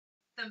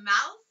The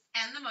Mouse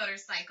and the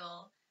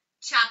Motorcycle,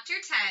 Chapter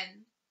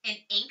 10, An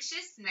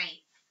Anxious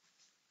Night.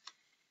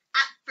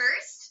 At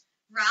first,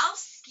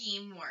 Ralph's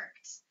scheme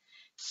worked.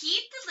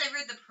 Keith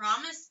delivered the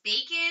promised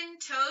bacon,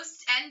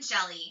 toast, and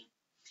jelly.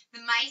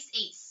 The mice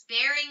ate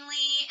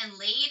sparingly and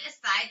laid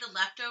aside the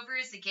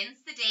leftovers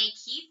against the day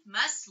Keith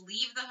must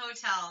leave the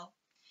hotel.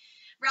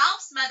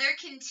 Ralph's mother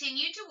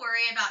continued to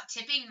worry about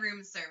tipping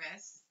room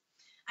service.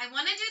 "I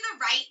want to do the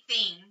right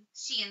thing,"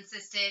 she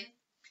insisted.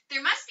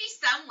 "There must be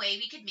some way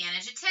we could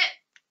manage a tip."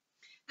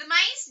 The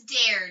mice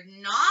dared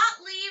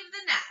not leave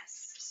the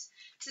nest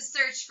to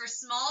search for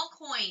small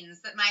coins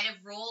that might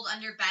have rolled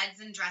under beds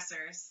and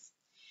dressers.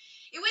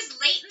 It was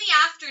late in the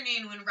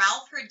afternoon when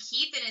Ralph heard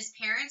Keith and his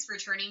parents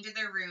returning to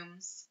their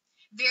rooms.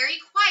 Very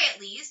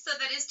quietly, so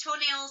that his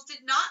toenails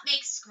did not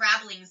make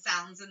scrabbling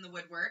sounds in the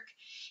woodwork,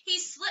 he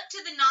slipped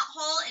to the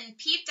knothole and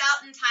peeped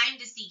out in time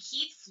to see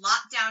Keith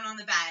flop down on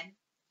the bed.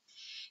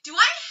 "Do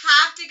I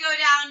have to go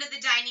down to the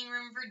dining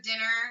room for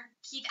dinner?"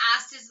 Keith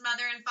asked his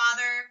mother and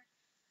father.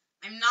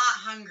 "I'm not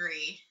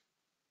hungry."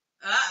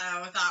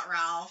 "Uh-oh," thought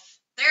Ralph.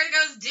 "There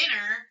goes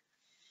dinner."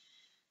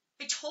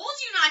 "I told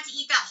you not to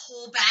eat that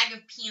whole bag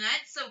of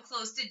peanuts so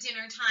close to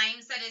dinner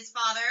time," said his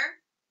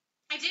father.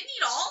 "I didn't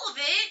eat all of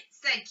it,"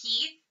 said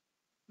Keith.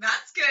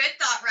 "That's good,"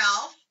 thought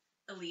Ralph.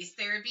 "At least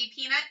there would be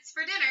peanuts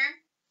for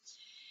dinner."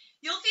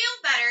 "You'll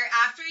feel better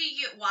after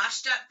you get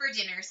washed up for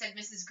dinner," said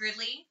Mrs.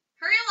 Gridley.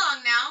 "Hurry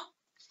along now."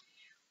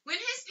 When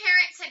his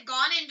parents had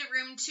gone into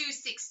room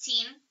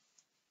 216,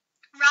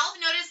 Ralph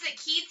noticed that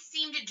Keith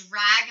seemed to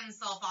drag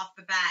himself off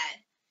the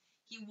bed.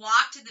 He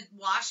walked to the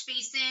wash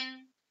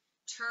basin,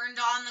 turned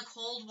on the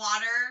cold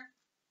water,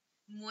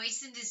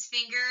 moistened his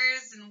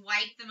fingers, and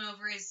wiped them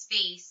over his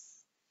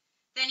face.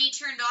 Then he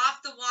turned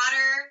off the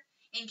water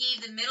and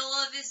gave the middle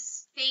of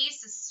his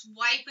face a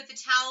swipe with the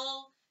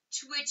towel,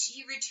 to which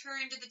he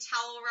returned to the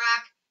towel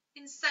rack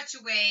in such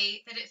a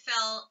way that it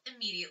fell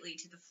immediately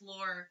to the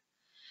floor.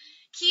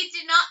 Keith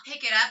did not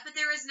pick it up, but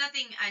there was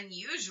nothing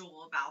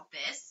unusual about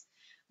this.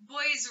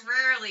 Boys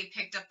rarely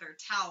picked up their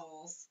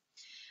towels.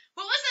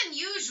 What was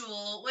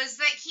unusual was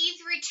that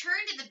Keith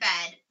returned to the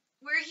bed,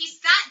 where he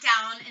sat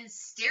down and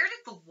stared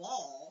at the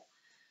wall.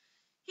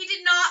 He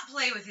did not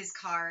play with his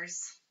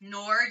cars,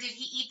 nor did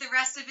he eat the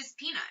rest of his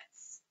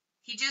peanuts.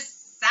 He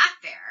just sat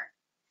there.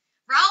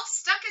 Ralph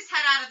stuck his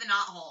head out of the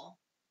knothole.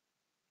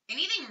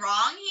 "Anything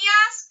wrong?" he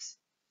asked.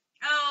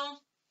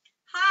 "Oh,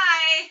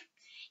 hi,"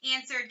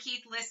 answered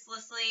Keith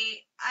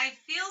listlessly. "I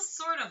feel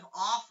sort of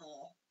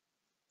awful."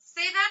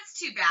 "Say, that's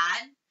too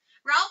bad."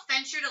 Ralph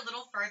ventured a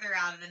little further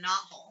out of the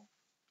knothole.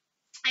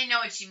 "I know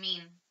what you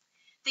mean.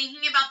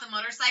 Thinking about the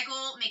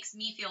motorcycle makes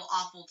me feel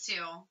awful,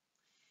 too."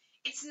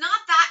 "It's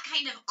not that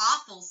kind of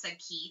awful," said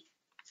Keith.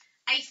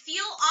 "I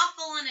feel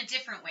awful in a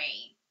different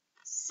way.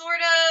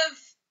 Sort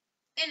of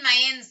in my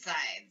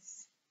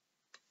insides."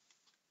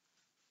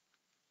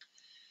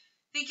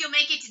 "Think you'll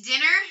make it to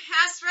dinner?"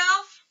 asked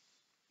Ralph.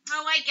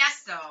 "Oh, I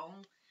guess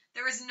so."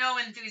 There was no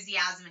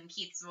enthusiasm in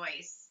Keith's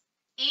voice.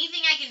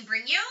 "Anything I can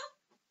bring you?"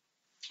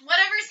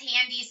 "Whatever's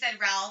handy," said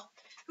Ralph,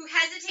 who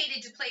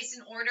hesitated to place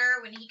an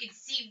order when he could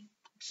see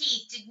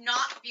Keith did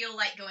not feel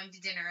like going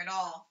to dinner at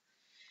all.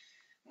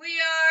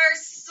 "We are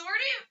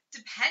sort of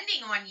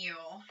depending on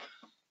you."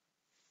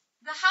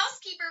 "The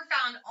housekeeper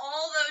found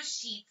all those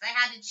sheets I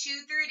had to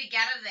chew through to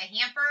get out of the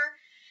hamper,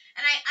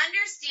 and I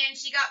understand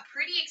she got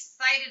pretty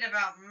excited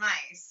about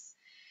mice.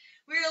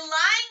 We're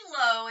lying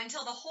low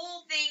until the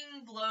whole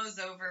thing blows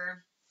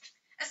over."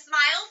 A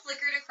smile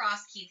flickered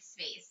across Keith's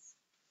face.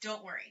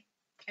 "Don't worry.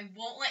 I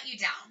won't let you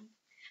down.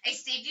 I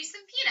saved you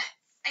some peanuts.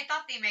 I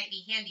thought they might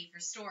be handy for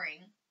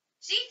storing."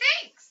 "Gee,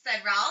 thanks,"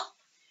 said Ralph.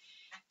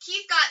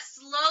 Keith got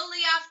slowly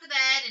off the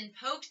bed and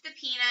poked the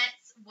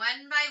peanuts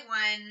one by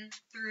one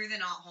through the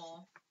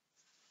knothole.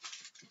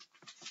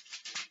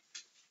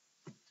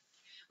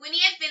 When he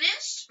had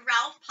finished,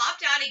 Ralph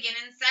popped out again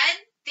and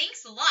said,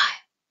 "Thanks a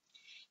lot."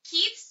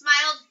 Keith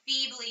smiled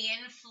feebly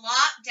and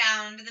flopped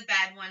down to the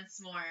bed once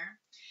more.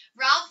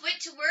 Ralph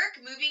went to work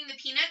moving the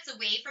peanuts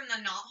away from the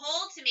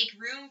knothole to make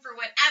room for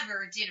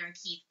whatever dinner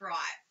Keith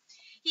brought.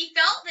 He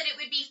felt that it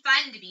would be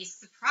fun to be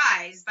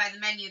surprised by the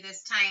menu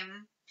this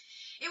time.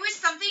 It was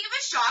something of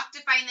a shock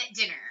to find that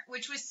dinner,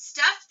 which was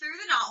stuffed through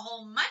the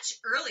knothole much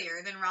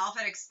earlier than Ralph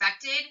had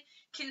expected,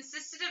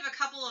 consisted of a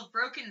couple of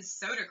broken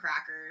soda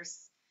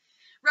crackers.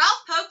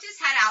 Ralph poked his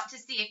head out to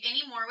see if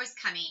any more was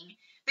coming,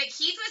 but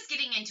Keith was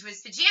getting into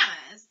his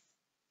pajamas.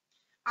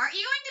 "Aren't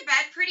you going to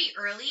bed pretty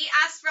early?"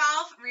 asked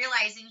Ralph,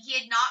 realizing he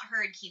had not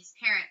heard Keith's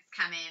parents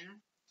come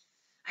in.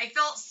 "I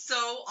felt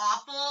so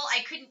awful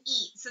I couldn't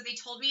eat, so they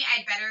told me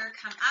I'd better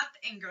come up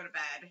and go to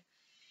bed."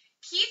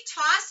 Keith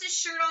tossed his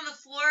shirt on the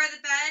floor of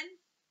the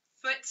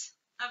foot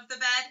of the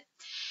bed,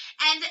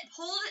 and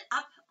pulled it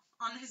up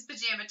on his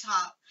pajama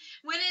top.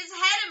 When his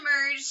head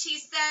emerged, he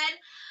said,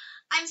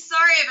 "I'm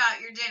sorry about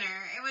your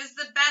dinner. It was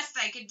the best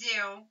I could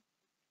do."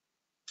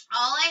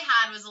 "All I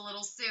had was a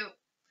little soup."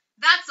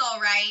 "That's all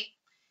right."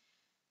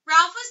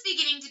 Ralph was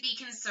beginning to be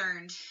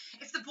concerned.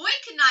 If the boy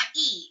could not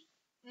eat,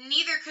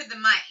 neither could the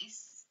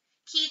mice.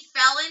 Keith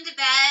fell into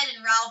bed,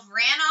 and Ralph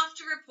ran off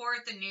to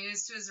report the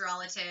news to his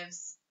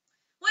relatives.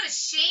 "What a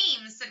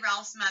shame," said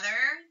Ralph's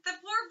mother. "The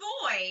poor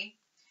boy."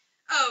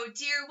 "Oh,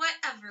 dear,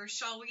 whatever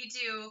shall we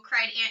do?"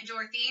 cried Aunt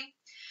Dorothy.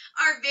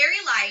 "Our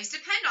very lives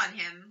depend on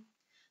him."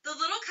 The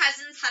little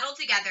cousins huddled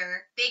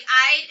together,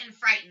 big-eyed and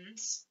frightened.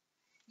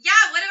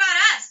 "Yeah, what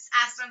about us?"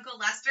 asked Uncle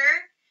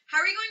Lester. "How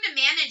are we going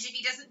to manage if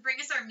he doesn't bring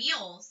us our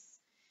meals?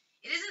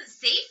 It isn't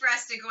safe for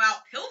us to go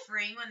out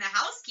pilfering when the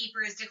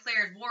housekeeper has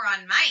declared war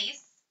on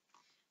mice."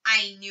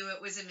 "I knew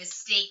it was a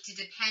mistake to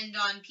depend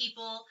on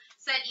people,"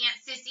 said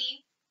Aunt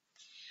Sissy.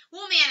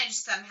 "We'll manage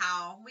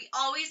somehow. We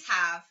always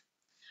have."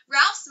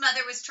 Ralph's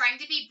mother was trying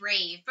to be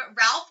brave, but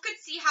Ralph could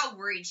see how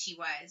worried she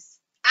was.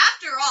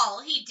 After all,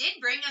 he did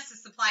bring us a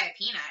supply of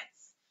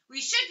peanuts.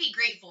 We should be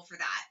grateful for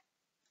that.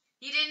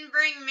 "He didn't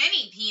bring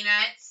many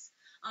peanuts."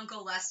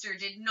 Uncle Lester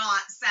did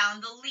not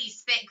sound the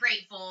least bit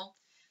grateful.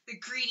 "The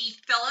greedy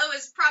fellow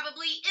is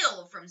probably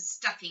ill from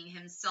stuffing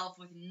himself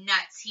with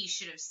nuts he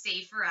should have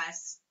saved for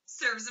us.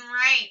 Serves him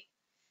right."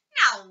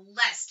 "Now,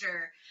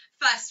 Lester,"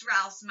 fussed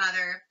Ralph's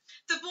mother,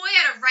 "the boy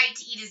had a right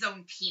to eat his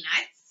own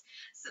peanuts,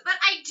 but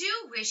I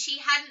do wish he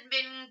hadn't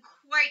been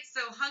quite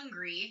so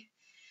hungry."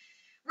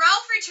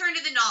 Ralph returned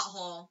to the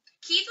knothole.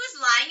 Keith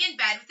was lying in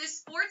bed with his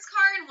sports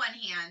car in one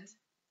hand.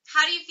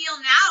 "How do you feel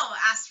now?"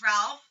 asked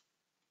Ralph.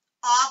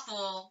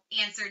 "Awful,"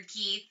 answered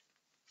Keith.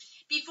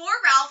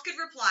 Before Ralph could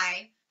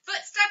reply,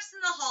 footsteps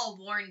in the hall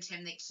warned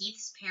him that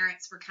Keith's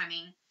parents were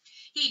coming.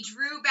 He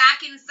drew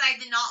back inside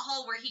the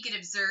knothole where he could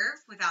observe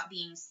without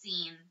being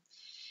seen.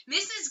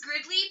 Mrs.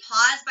 Gridley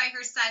paused by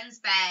her son's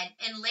bed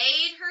and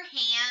laid her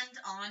hand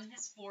on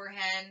his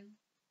forehead.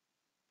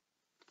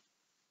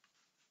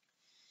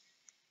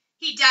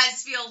 "He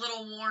does feel a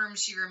little warm,"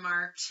 she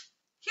remarked.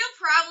 "He'll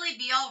probably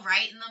be all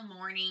right in the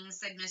morning,"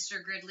 said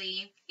Mr.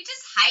 Gridley. "He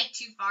just hiked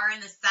too far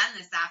in the sun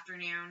this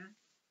afternoon."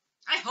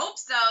 "I hope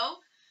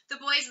so." The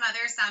boy's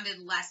mother sounded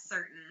less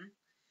certain.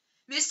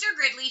 Mr.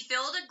 Gridley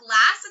filled a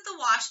glass at the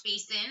wash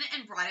basin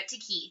and brought it to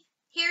Keith.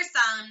 "Here,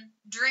 son,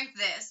 drink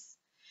this."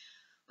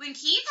 When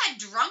Keith had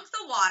drunk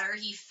the water,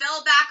 he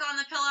fell back on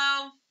the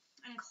pillow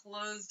and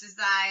closed his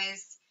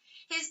eyes.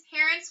 His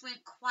parents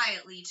went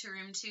quietly to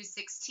room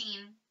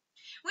 216.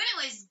 When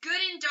it was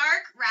good and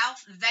dark,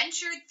 Ralph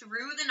ventured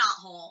through the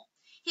knothole.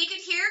 He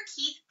could hear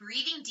Keith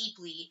breathing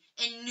deeply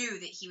and knew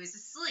that he was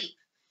asleep.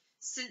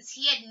 Since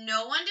he had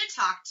no one to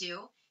talk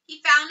to,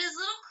 he found his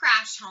little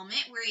crash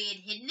helmet where he had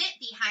hidden it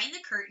behind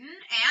the curtain,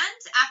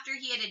 and after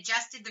he had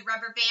adjusted the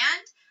rubber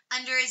band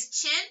under his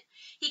chin,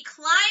 he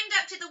climbed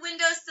up to the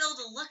windowsill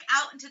to look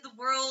out into the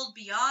world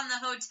beyond the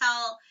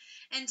hotel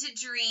and to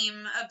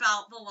dream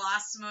about the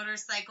lost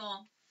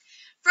motorcycle.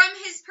 From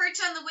his perch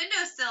on the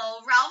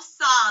windowsill, Ralph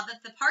saw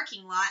that the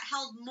parking lot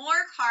held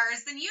more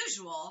cars than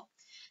usual.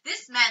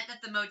 This meant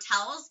that the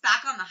motels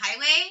back on the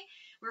highway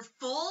were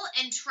full,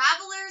 and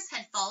travelers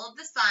had followed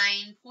the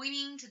sign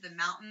pointing to the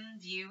Mountain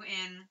View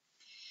Inn.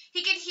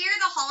 He could hear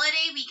the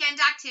holiday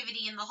weekend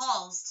activity in the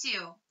halls,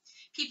 too.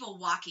 People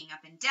walking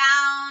up and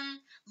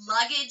down,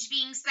 luggage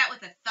being set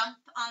with a thump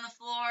on the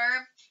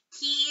floor,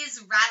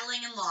 keys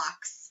rattling in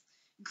locks.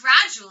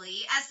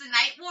 Gradually, as the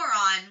night wore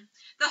on,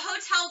 the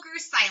hotel grew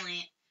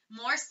silent,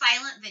 more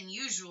silent than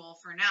usual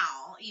for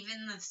now.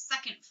 Even the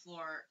second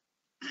floor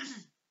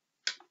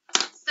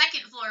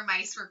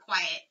mice were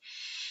quiet.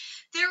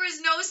 There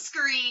was no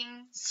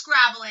scurrying,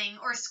 scrabbling,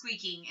 or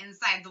squeaking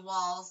inside the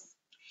walls.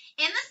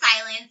 In the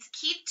silence,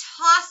 Keith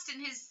tossed in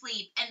his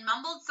sleep and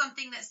mumbled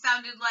something that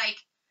sounded like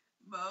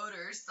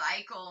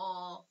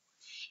motorcycle.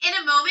 In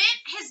a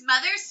moment, his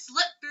mother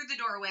slipped through the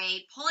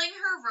doorway, pulling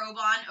her robe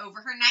on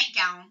over her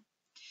nightgown.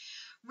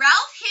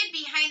 Ralph hid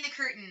behind the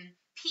curtain,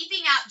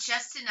 peeping out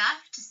just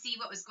enough to see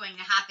what was going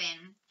to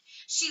happen.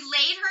 She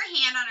laid her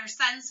hand on her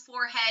son's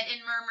forehead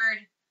and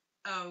murmured,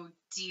 "Oh,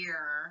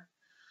 dear."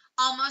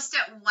 Almost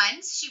at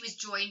once, she was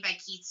joined by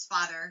Keith's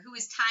father, who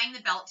was tying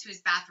the belt to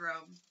his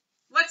bathrobe.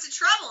 "What's the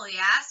trouble?" he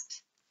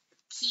asked.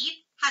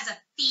 "Keith has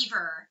a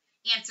fever,"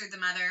 answered the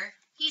mother.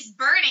 "He's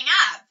burning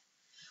up."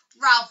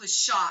 Ralph was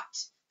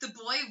shocked. The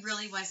boy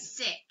really was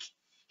sick.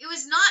 It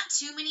was not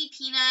too many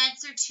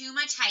peanuts or too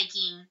much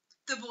hiking.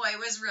 The boy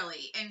was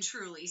really and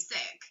truly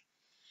sick.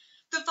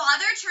 The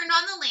father turned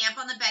on the lamp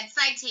on the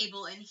bedside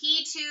table, and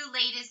he, too,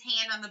 laid his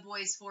hand on the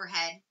boy's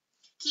forehead.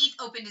 Keith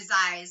opened his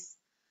eyes.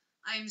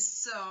 "I'm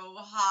so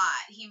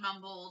hot," he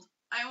mumbled.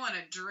 "I want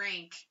a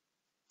drink."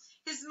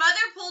 His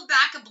mother pulled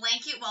back a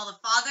blanket while the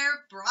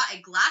father brought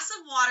a glass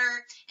of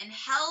water and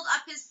held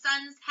up his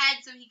son's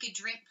head so he could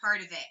drink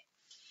part of it.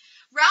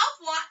 Ralph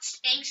watched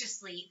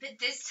anxiously, but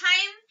this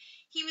time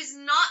he was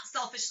not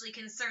selfishly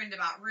concerned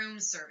about room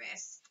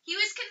service. He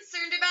was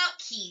concerned about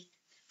Keith,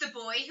 the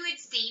boy who had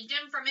saved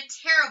him from a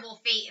terrible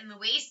fate in the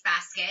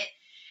wastebasket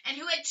and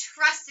who had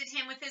trusted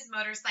him with his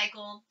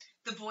motorcycle,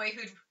 the boy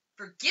who'd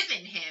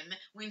forgiven him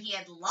when he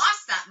had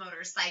lost that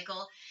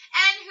motorcycle,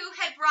 and who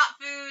had brought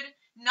food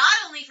not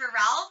only for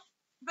Ralph,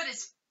 but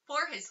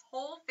for his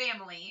whole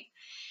family.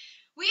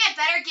 "We had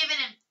better give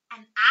him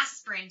an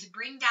aspirin to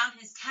bring down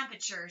his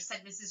temperature,"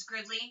 said Mrs.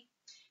 Gridley.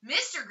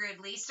 Mr.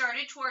 Gridley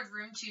started toward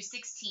room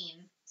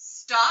 216,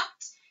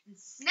 stopped, and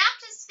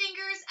snapped his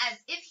fingers as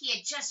if he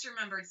had just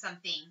remembered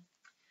something.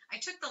 I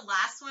took the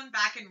last one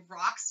back in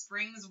Rock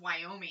Springs,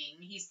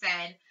 Wyoming, he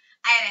said.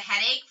 I had a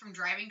headache from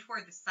driving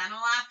toward the sun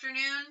all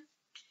afternoon.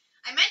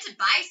 I meant to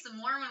buy some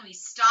more when we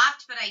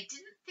stopped, but I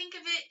didn't think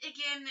of it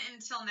again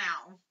until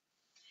now.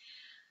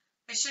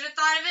 I should have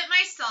thought of it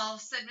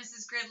myself, said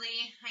Mrs.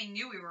 Gridley. I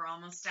knew we were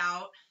almost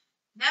out.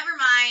 Never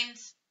mind.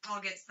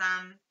 I'll get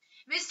some.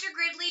 Mr.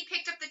 Gridley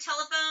picked up the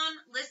telephone,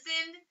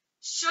 listened,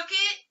 shook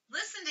it,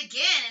 listened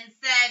again, and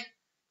said,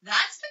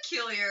 That's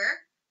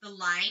peculiar. The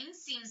line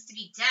seems to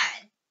be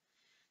dead.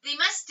 They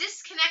must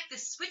disconnect the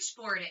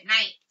switchboard at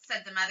night,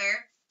 said the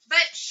mother.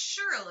 But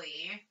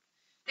surely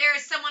there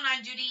is someone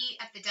on duty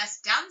at the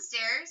desk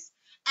downstairs.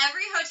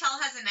 Every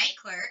hotel has a night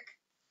clerk.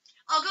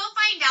 I'll go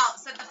find out,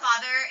 said the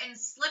father, and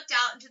slipped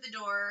out into the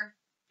door,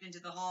 into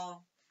the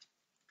hall.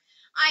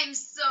 I'm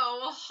so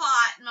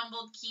hot,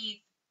 mumbled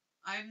Keith.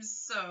 I'm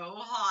so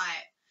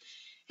hot.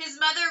 His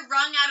mother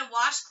wrung out a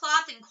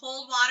washcloth in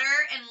cold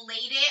water and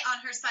laid it on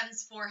her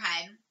son's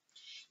forehead.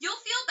 You'll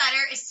feel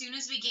better as soon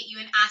as we get you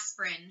an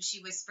aspirin,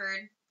 she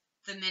whispered.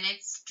 The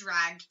minutes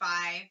dragged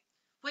by.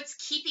 What's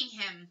keeping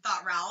him,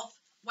 thought Ralph.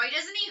 Why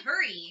doesn't he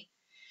hurry?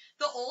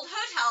 The old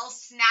hotel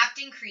snapped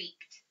and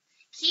creaked.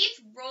 Keith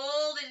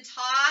rolled and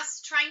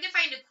tossed, trying to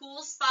find a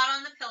cool spot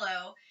on the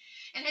pillow,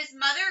 and his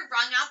mother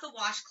wrung out the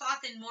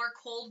washcloth in more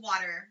cold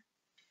water.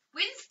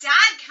 When's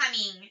Dad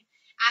coming?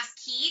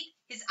 Asked Keith,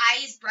 his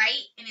eyes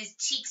bright and his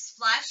cheeks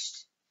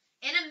flushed.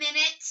 In a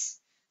minute,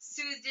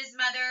 soothed his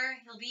mother.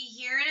 He'll be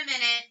here in a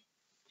minute.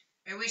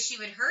 I wish he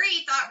would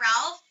hurry, thought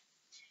Ralph.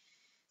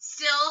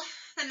 Still,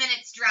 the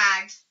minutes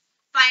dragged.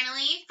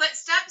 Finally,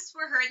 footsteps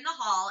were heard in the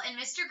hall, and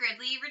Mr.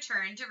 Gridley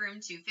returned to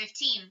room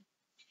 215.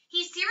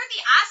 He's here with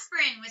the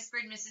aspirin,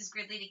 whispered Mrs.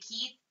 Gridley to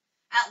Keith.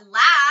 At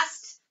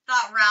last,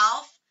 thought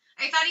Ralph.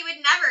 I thought he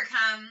would never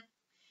come.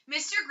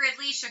 Mr.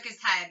 Gridley shook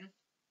his head.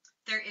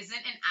 There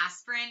isn't an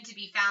aspirin to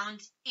be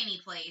found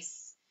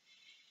anyplace.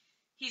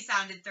 He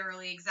sounded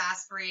thoroughly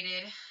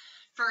exasperated.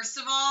 First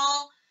of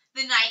all,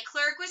 the night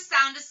clerk was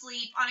sound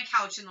asleep on a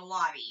couch in the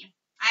lobby.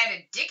 I had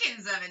a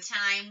dickens of a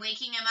time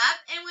waking him up,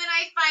 and when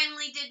I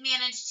finally did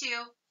manage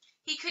to,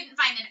 he couldn't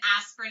find an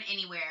aspirin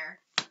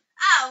anywhere.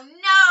 Oh,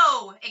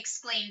 no!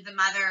 Exclaimed the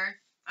mother.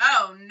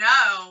 Oh,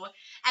 no!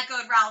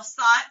 Echoed Ralph's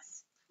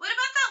thoughts. What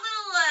about that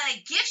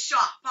little gift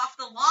shop off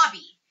the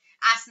lobby?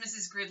 Asked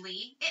Mrs.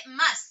 Gridley. It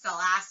must sell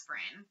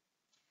aspirin.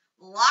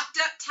 Locked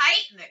up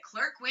tight, and the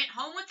clerk went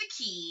home with the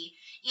key,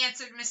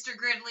 answered Mr.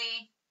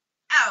 Gridley.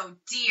 Oh,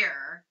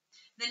 dear.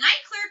 The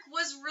night clerk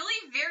was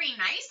really very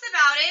nice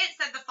about it,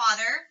 said the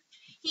father.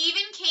 He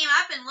even came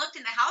up and looked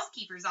in the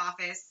housekeeper's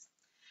office.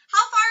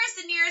 How far is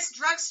the nearest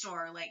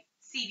drugstore, like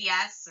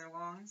CVS or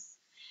Long's?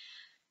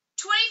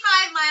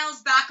 25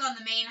 miles back on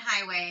the main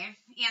highway,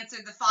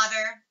 answered the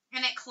father,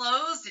 and it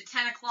closed at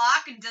 10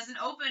 o'clock and doesn't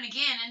open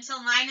again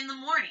until 9 in the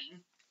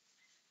morning.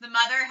 The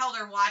mother held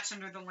her watch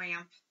under the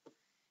lamp.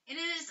 It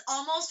is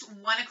almost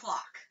 1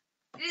 o'clock.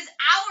 It is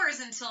hours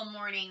until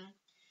morning.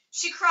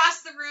 She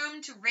crossed the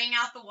room to wring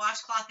out the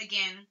washcloth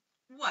again.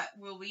 What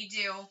will we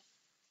do?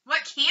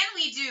 What can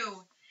we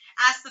do?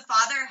 Asked the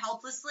father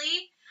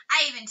helplessly.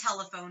 I even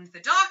telephoned the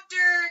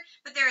doctor,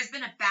 but there has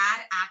been a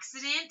bad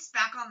accident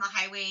back on the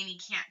highway and he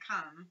can't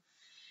come.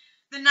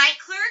 The night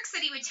clerk said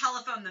he would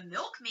telephone the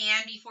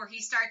milkman before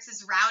he starts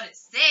his route at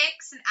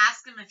 6 and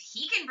ask him if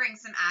he can bring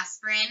some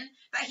aspirin,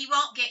 but he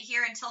won't get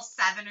here until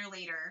 7 or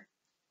later.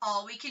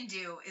 All we can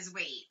do is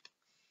wait.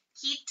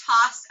 Keith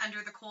tossed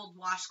under the cold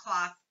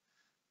washcloth.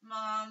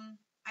 Mom,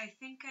 I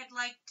think I'd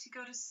like to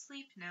go to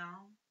sleep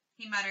now,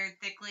 he muttered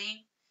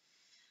thickly.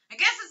 I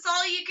guess it's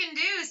all you can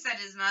do, said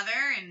his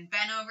mother, and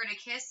bent over to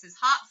kiss his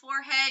hot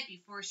forehead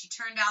before she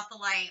turned out the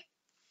light.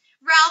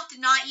 Ralph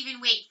did not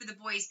even wait for the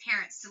boy's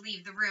parents to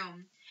leave the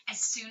room. As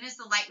soon as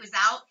the light was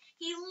out,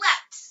 he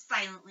leapt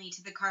silently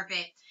to the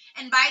carpet,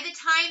 and by the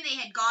time they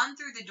had gone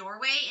through the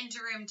doorway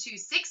into room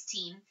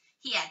 216,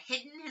 he had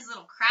hidden his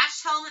little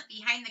crash helmet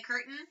behind the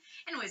curtain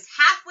and was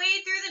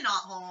halfway through the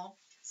knothole.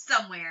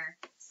 Somewhere,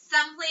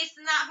 someplace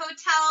in that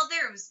hotel,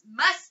 there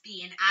must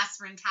be an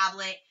aspirin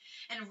tablet,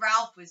 and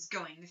Ralph was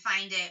going to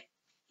find it.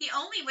 He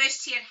only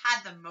wished he had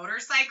had the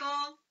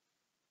motorcycle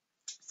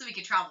so he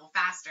could travel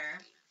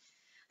faster.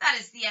 That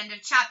is the end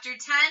of chapter 10.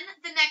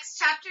 The next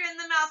chapter in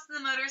The Mouse and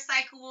the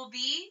Motorcycle will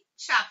be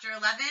chapter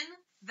 11,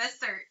 The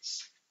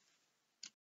Search.